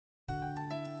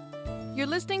You're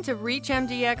listening to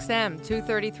ReachMD-XM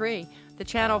 233, the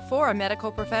channel for medical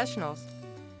professionals.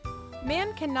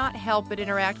 Man cannot help but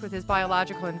interact with his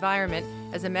biological environment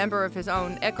as a member of his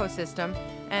own ecosystem,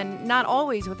 and not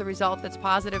always with a result that's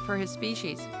positive for his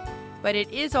species. But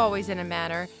it is always in a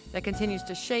manner that continues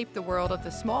to shape the world of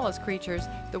the smallest creatures,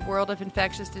 the world of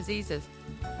infectious diseases.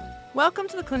 Welcome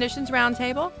to the Clinicians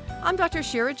Roundtable. I'm Dr.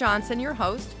 Shira Johnson, your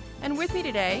host, and with me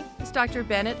today is Dr.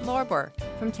 Bennett Lorber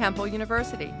from Temple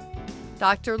University.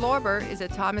 Dr. Lorber is a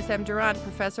Thomas M. Durant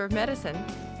Professor of Medicine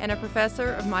and a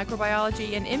Professor of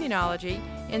Microbiology and Immunology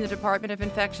in the Department of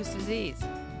Infectious Disease.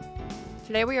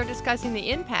 Today we are discussing the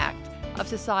impact of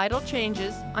societal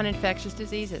changes on infectious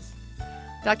diseases.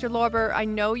 Dr. Lorber, I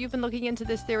know you've been looking into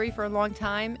this theory for a long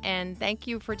time, and thank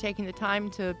you for taking the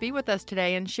time to be with us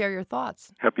today and share your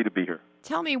thoughts. Happy to be here.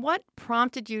 Tell me, what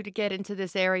prompted you to get into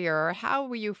this area, or how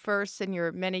were you first in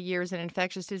your many years in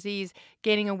infectious disease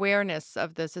gaining awareness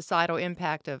of the societal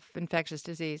impact of infectious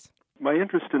disease? My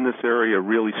interest in this area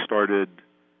really started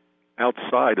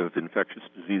outside of infectious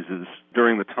diseases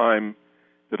during the time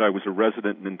that I was a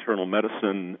resident in internal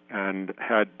medicine and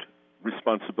had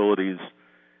responsibilities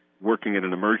working in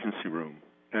an emergency room.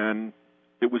 And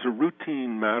it was a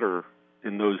routine matter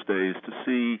in those days to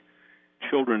see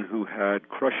children who had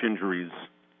crush injuries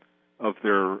of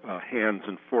their hands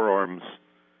and forearms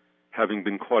having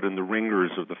been caught in the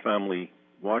ringers of the family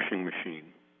washing machine.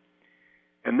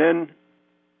 And then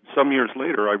some years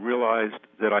later, I realized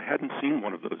that I hadn't seen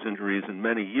one of those injuries in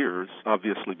many years,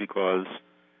 obviously because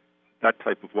that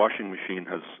type of washing machine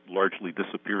has largely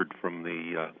disappeared from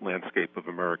the landscape of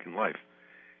American life.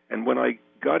 And when I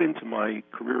got into my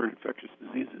career in infectious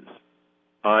diseases,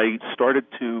 I started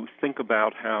to think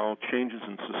about how changes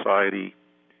in society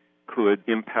could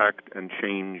impact and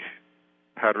change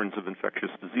patterns of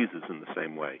infectious diseases in the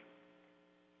same way.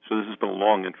 So this has been a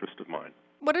long interest of mine.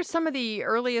 What are some of the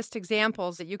earliest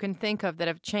examples that you can think of that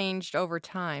have changed over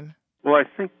time? Well, I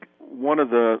think one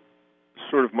of the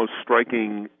sort of most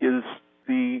striking is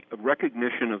the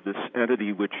recognition of this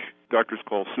entity which doctors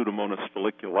call Pseudomonas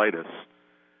folliculitis,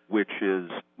 which is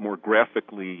more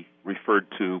graphically referred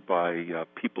to by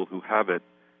people who have it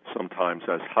sometimes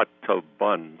as hot tub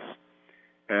buns.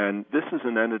 And this is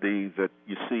an entity that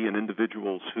you see in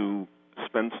individuals who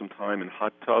spend some time in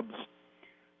hot tubs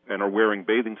and are wearing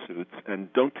bathing suits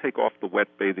and don't take off the wet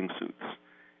bathing suits.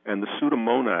 And the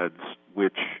pseudomonads,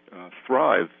 which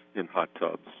thrive in hot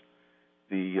tubs,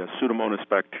 the Pseudomonas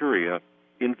bacteria,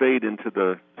 invade into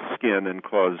the skin and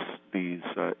cause these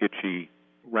itchy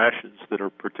rashes that are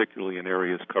particularly in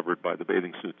areas covered by the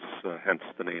bathing suits, hence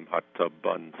the name hot tub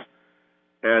buns.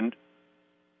 And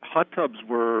hot tubs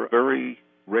were very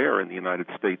rare in the United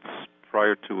States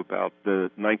prior to about the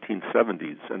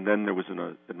 1970s, and then there was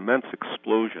an immense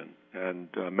explosion, and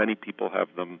many people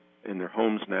have them in their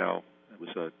homes now. It was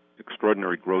an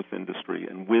extraordinary growth industry,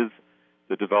 and with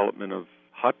the development of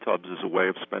hot tubs as a way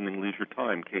of spending leisure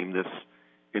time came this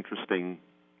interesting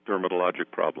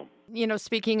dermatologic problem. You know,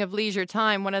 speaking of leisure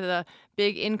time, one of the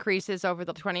big increases over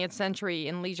the 20th century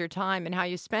in leisure time and how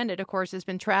you spend it, of course, has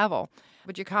been travel.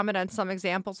 Would you comment on some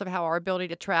examples of how our ability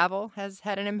to travel has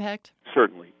had an impact?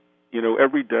 Certainly. You know,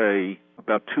 every day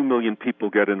about 2 million people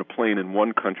get in a plane in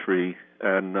one country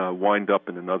and wind up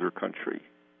in another country.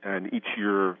 And each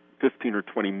year, 15 or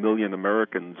 20 million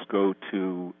Americans go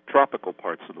to tropical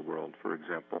parts of the world, for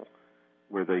example,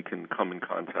 where they can come in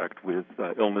contact with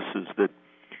illnesses that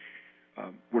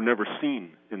were never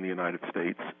seen in the United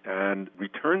States and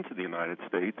return to the United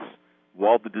States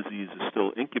while the disease is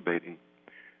still incubating.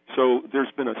 So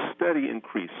there's been a steady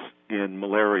increase in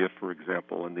malaria, for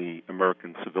example, in the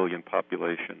American civilian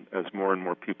population as more and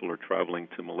more people are traveling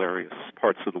to malarious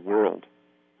parts of the world.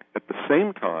 At the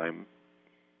same time,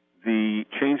 the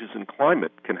changes in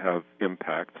climate can have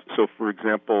impacts. So, for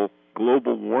example,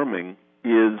 global warming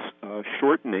is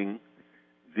shortening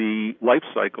the life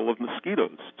cycle of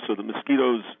mosquitoes. So the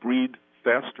mosquitoes breed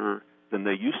faster than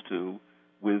they used to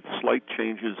with slight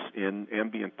changes in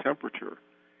ambient temperature.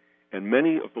 And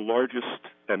many of the largest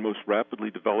and most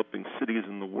rapidly developing cities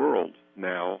in the world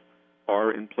now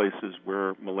are in places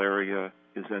where malaria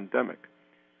is endemic.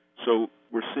 So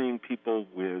we're seeing people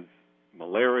with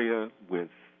malaria, with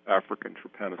African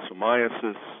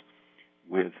trypanosomiasis,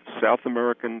 with South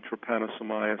American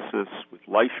trypanosomiasis, with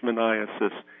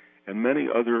leishmaniasis, and many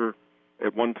other,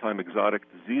 at one time, exotic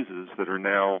diseases that are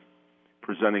now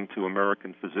presenting to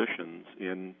American physicians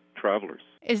in travelers.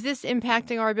 Is this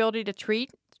impacting our ability to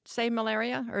treat, say,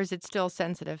 malaria, or is it still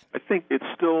sensitive? I think it's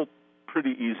still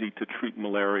pretty easy to treat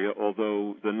malaria,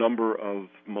 although the number of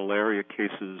malaria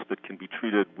cases that can be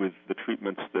treated with the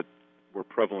treatments that were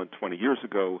prevalent 20 years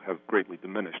ago have greatly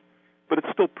diminished. but it's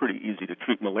still pretty easy to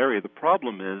treat malaria. The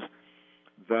problem is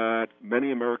that many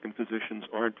American physicians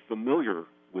aren't familiar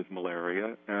with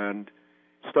malaria, and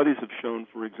studies have shown,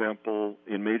 for example,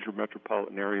 in major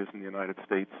metropolitan areas in the United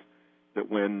States,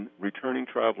 that when returning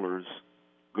travelers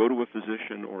go to a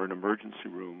physician or an emergency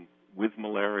room with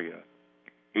malaria,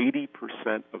 80%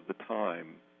 of the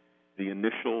time, the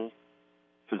initial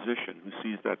physician who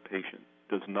sees that patient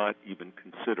does not even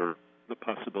consider the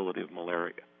possibility of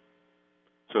malaria.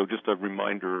 So just a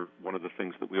reminder, one of the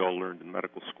things that we all learned in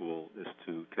medical school is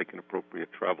to take an appropriate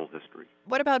travel history.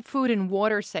 What about food and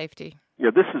water safety?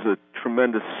 Yeah, this is a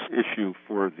tremendous issue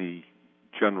for the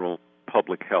general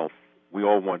public health. We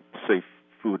all want safe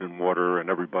food and water, and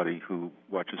everybody who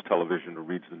watches television or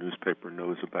reads the newspaper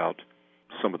knows about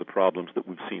some of the problems that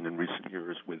we've seen in recent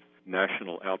years with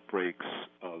national outbreaks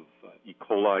of E.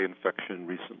 coli infection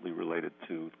recently related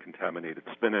to contaminated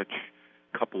spinach,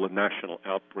 a couple of national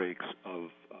outbreaks of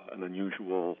an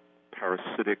unusual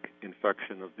parasitic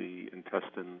infection of the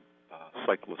intestine,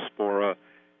 cyclospora,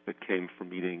 that came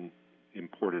from eating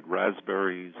imported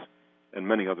raspberries, and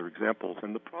many other examples.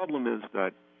 And the problem is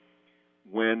that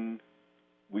when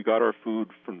we got our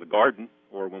food from the garden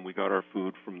or when we got our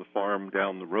food from the farm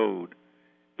down the road,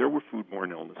 there were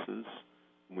foodborne illnesses.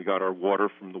 When we got our water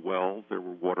from the well, there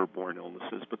were waterborne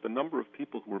illnesses. But the number of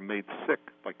people who were made sick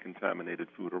by contaminated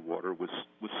food or water was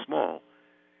small.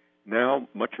 Now,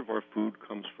 much of our food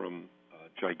comes from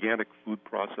gigantic food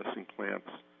processing plants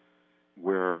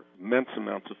where immense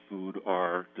amounts of food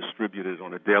are distributed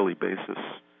on a daily basis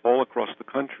all across the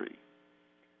country.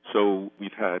 So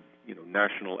we've had,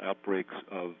 national outbreaks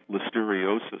of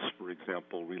listeriosis, for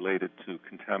example, related to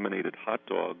contaminated hot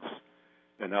dogs.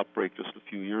 An outbreak just a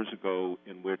few years ago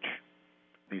in which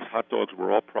these hot dogs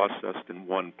were all processed in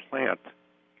one plant,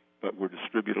 but were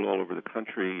distributed all over the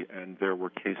country, and there were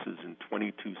cases in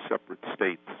 22 separate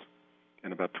states,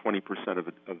 and about 20%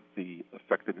 of the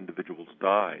affected individuals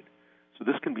died. So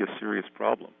this can be a serious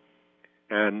problem.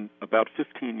 And about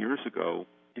 15 years ago,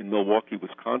 in Milwaukee,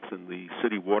 Wisconsin, the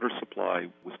city water supply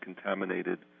was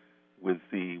contaminated with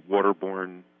the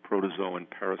waterborne protozoan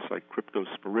parasite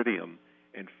Cryptosporidium,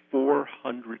 and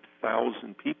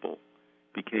 400,000 people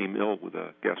became ill with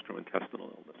a gastrointestinal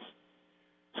illness.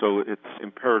 So it's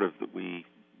imperative that we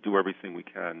do everything we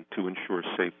can to ensure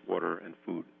safe water and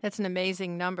food. That's an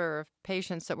amazing number of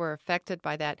patients that were affected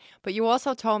by that. But you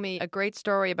also told me a great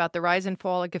story about the rise and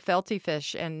fall of gefilte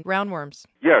fish and roundworms.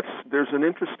 Yes, there's an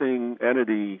interesting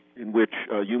entity in which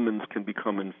humans can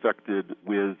become infected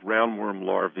with roundworm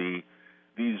larvae.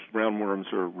 These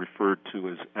roundworms are referred to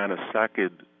as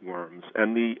anisakid worms,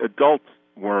 and the adult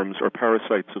worms are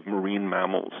parasites of marine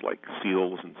mammals like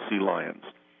seals and sea lions.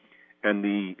 And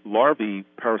the larvae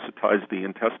parasitize the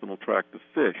intestinal tract of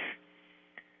fish.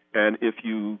 And if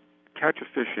you catch a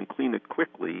fish and clean it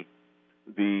quickly,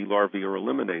 the larvae are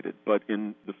eliminated. But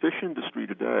in the fish industry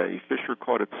today, fish are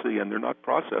caught at sea and they're not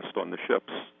processed on the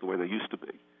ships the way they used to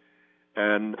be.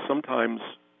 And sometimes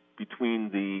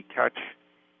between the catch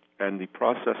and the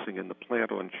processing in the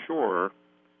plant on shore,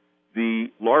 the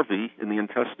larvae in the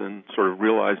intestine sort of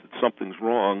realize that something's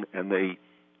wrong, and they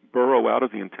burrow out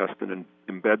of the intestine and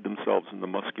embed themselves in the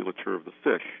musculature of the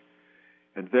fish.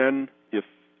 And then if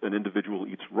an individual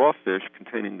eats raw fish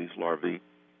containing these larvae,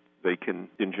 they can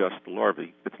ingest the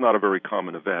larvae. It's not a very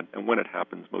common event, and when it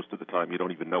happens, most of the time you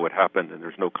don't even know it happened and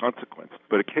there's no consequence.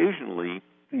 But occasionally,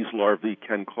 these larvae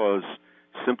can cause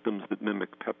symptoms that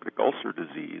mimic peptic ulcer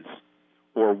disease,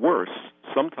 or worse,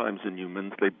 sometimes in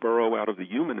humans, they burrow out of the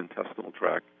human intestinal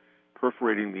tract,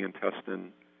 perforating the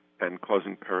intestine and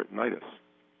causing peritonitis.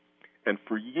 And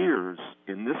for years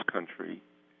in this country,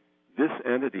 this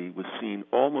entity was seen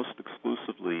almost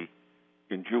exclusively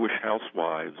in Jewish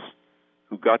housewives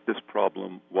who got this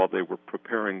problem while they were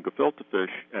preparing gefilte fish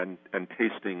and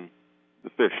tasting the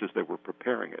fish as they were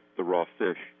preparing it, the raw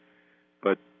fish.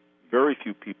 But very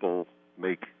few people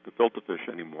make gefilte fish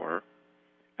anymore.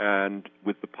 And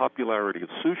with the popularity of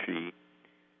sushi,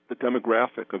 the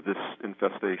demographic of this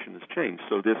infestation has changed.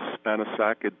 So this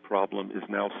anisakid problem is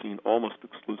now seen almost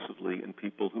exclusively in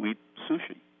people who eat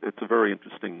sushi. It's a very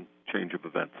interesting change of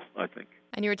events, I think.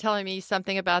 And you were telling me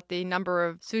something about the number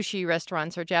of sushi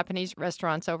restaurants or Japanese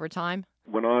restaurants over time?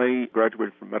 When I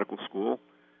graduated from medical school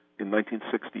in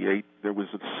 1968, there was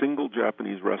a single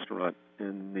Japanese restaurant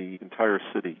in the entire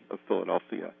city of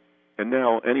Philadelphia. And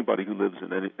now anybody who lives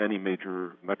in any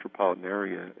major metropolitan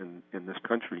area in this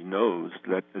country knows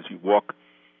that as you walk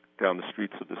down the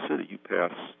streets of the city, you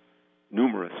pass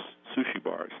numerous sushi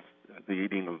bars. the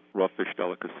eating of raw fish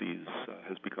delicacies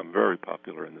has become very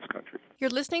popular in this country. You're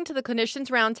listening to the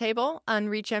Clinicians Roundtable on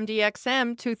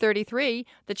ReachMD-XM 233,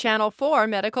 the channel for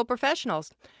medical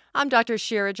professionals. I'm Dr.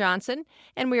 Shira Johnson,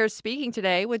 and we are speaking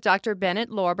today with Dr. Bennett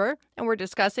Lorber, and we're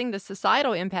discussing the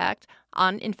societal impact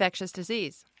on infectious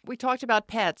disease. We talked about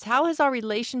pets. How has our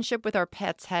relationship with our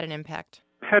pets had an impact?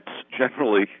 Pets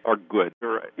generally are good.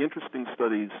 There are interesting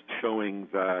studies showing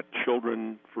that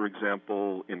children, for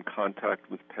example, in contact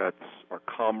with pets are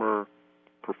calmer,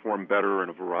 perform better in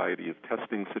a variety of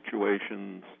testing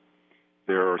situations.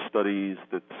 There are studies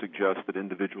that suggest that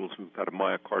individuals who've had a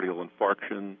myocardial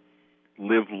infarction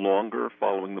live longer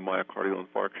following the myocardial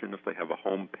infarction if they have a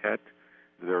home pet.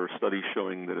 There are studies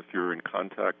showing that if you're in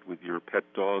contact with your pet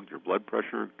dog, your blood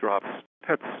pressure drops.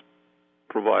 Pets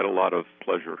provide a lot of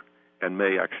pleasure and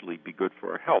may actually be good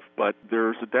for our health. But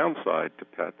there's a downside to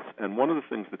pets, and one of the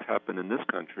things that's happened in this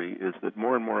country is that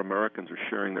more and more Americans are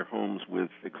sharing their homes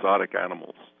with exotic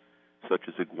animals, such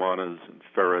as iguanas and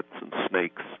ferrets and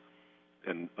snakes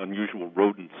and unusual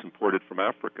rodents imported from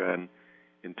Africa. And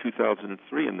in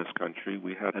 2003 in this country,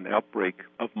 we had an outbreak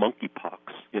of monkeypox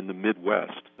in the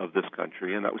Midwest of this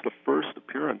country, and that was the first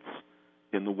appearance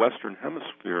in the Western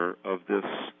Hemisphere of this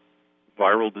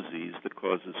viral disease that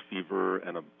causes fever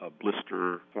and a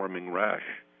blister-forming rash.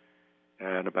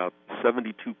 And about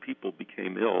 72 people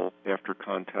became ill after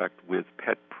contact with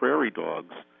pet prairie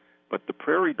dogs, but the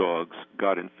prairie dogs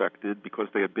got infected because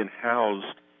they had been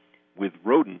housed with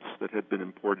rodents that had been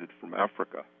imported from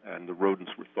Africa, and the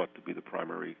rodents were thought to be the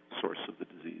primary source of the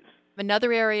disease.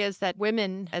 Another area is that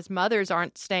women as mothers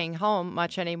aren't staying home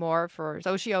much anymore for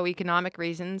socioeconomic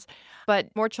reasons,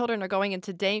 but more children are going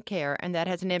into daycare, and that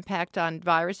has an impact on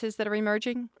viruses that are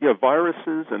emerging? Yeah,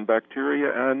 viruses and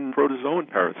bacteria and protozoan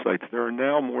parasites. There are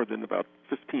now more than about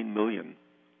 15 million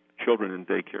children in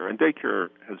daycare, and daycare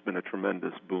has been a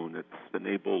tremendous boon. It's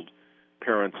enabled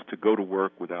parents to go to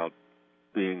work without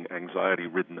being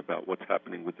anxiety-ridden about what's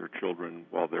happening with their children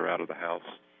while they're out of the house.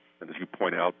 And as you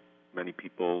point out, many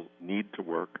people need to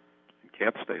work and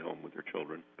can't stay home with their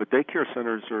children. But daycare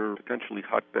centers are potentially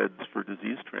hotbeds for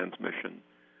disease transmission.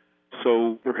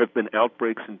 So there have been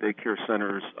outbreaks in daycare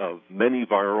centers of many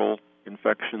viral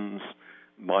infections,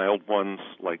 mild ones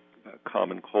like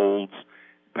common colds,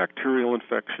 bacterial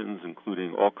infections,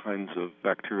 including all kinds of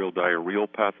bacterial diarrheal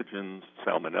pathogens,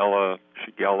 Salmonella,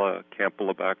 Shigella,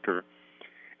 Campylobacter,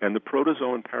 and the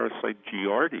protozoan parasite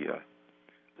Giardia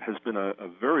has been a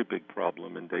very big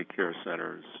problem in daycare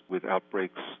centers with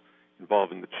outbreaks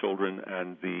involving the children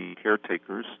and the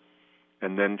caretakers,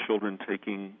 and then children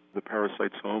taking the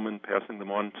parasites home and passing them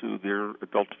on to their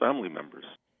adult family members.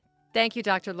 Thank you,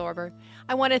 Dr. Lorber.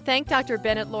 I want to thank Dr.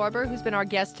 Bennett Lorber, who's been our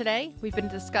guest today. We've been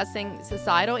discussing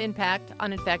societal impact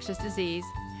on infectious disease.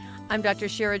 I'm Dr.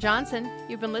 Shira Johnson.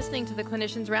 You've been listening to the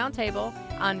Clinicians Roundtable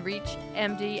on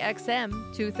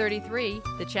ReachMD-XM 233,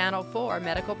 the channel for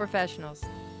medical professionals.